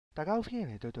大家好，歡迎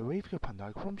嚟到 TheWave 嘅頻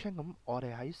道，係 Premium。咁我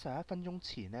哋喺11分鐘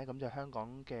前呢，咁就香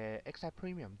港嘅 XR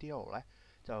Premium Deal 呢，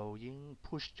就已經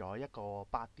push 咗一個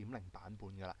8.0版本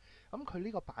㗎啦。咁佢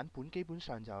呢個版本基本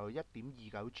上就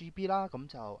1.29GB 啦，咁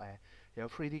就有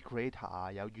 3D Creator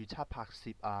啊，有預測拍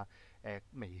攝啊，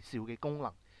微笑嘅功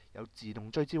能，有自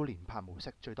動追焦連拍模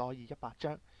式，最多可以100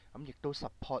張。咁亦都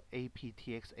support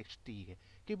aptX HD 嘅，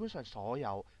基本上所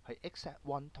有係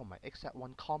XZ1 同埋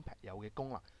XZ1 Compact 有嘅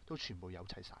功能都全部有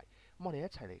齊晒。咁我哋一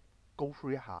齊嚟 go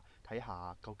through 一下，睇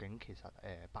下究竟其實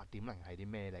8.0係啲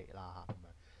咩嚟啦嚇咁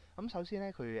樣。咁首先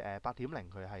呢，佢8.0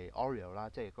佢係 Oreo 啦，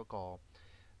即係嗰個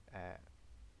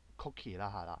cookie 啦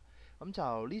係啦。咁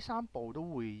就呢3部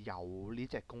都會有呢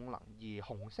隻功能，而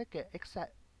紅色嘅 XZ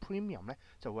Premium 呢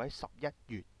就會喺11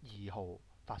月2號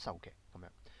發售嘅咁樣。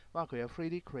哇！佢有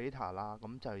 3D Creator 啦，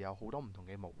咁就有好多唔同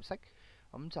嘅模式，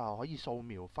咁就可以掃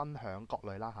描分享各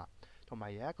類啦嚇。同埋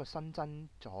有一個新增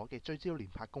咗嘅追焦連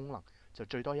拍功能，就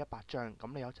最多100張，咁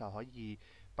你就可以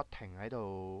不停喺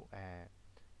度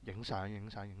影相咁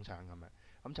樣，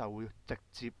咁就會直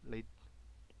接你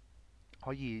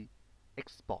可以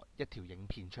export 一條影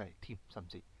片出嚟添，甚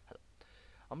至係啦。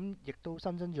咁亦都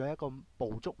新增咗一個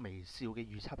捕捉微笑嘅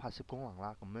預測拍攝功能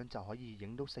啦，咁樣就可以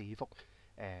影到4幅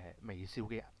微笑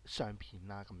嘅相片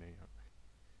啦，咁樣。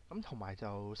咁同埋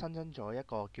就新增咗一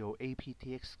個叫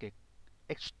aptX 嘅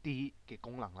HD 嘅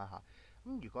功能啦嚇。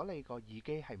咁如果你個耳機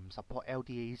係唔 support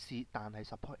LDAC，但係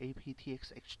support aptX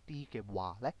HD 嘅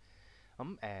話呢，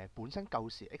咁本身舊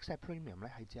時 XR Premium 呢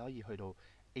係只可以去到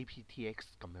aptX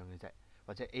咁樣嘅啫，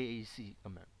或者 AAC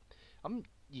咁樣。咁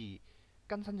而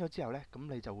更新咗之後呢，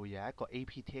咁你就會有一個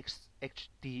aptX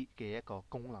HD 嘅一個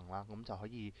功能啦，咁就可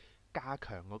以加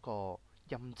強嗰個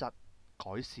音質，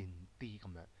改善啲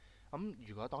咁樣。咁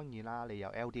如果當然啦，你有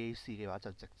LDAC 嘅話，就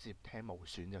直接聽無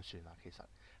損就算啦。其實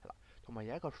係啦，同埋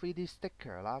有一個 3D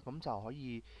sticker 啦，咁就可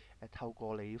以透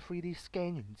過你 3D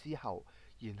scan 完之後，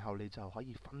然後你就可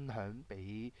以分享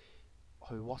俾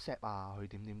去 WhatsApp 啊，去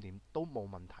點都冇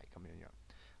問題咁樣樣。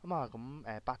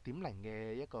咁8.0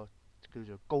嘅一個叫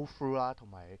做 go through 啦，同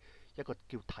埋一個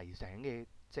叫提醒嘅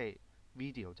即係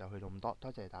video 就去到咁多。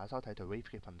多謝大家收睇 TheWave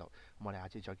嘅頻道，咁我哋下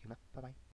次再見啦，拜拜。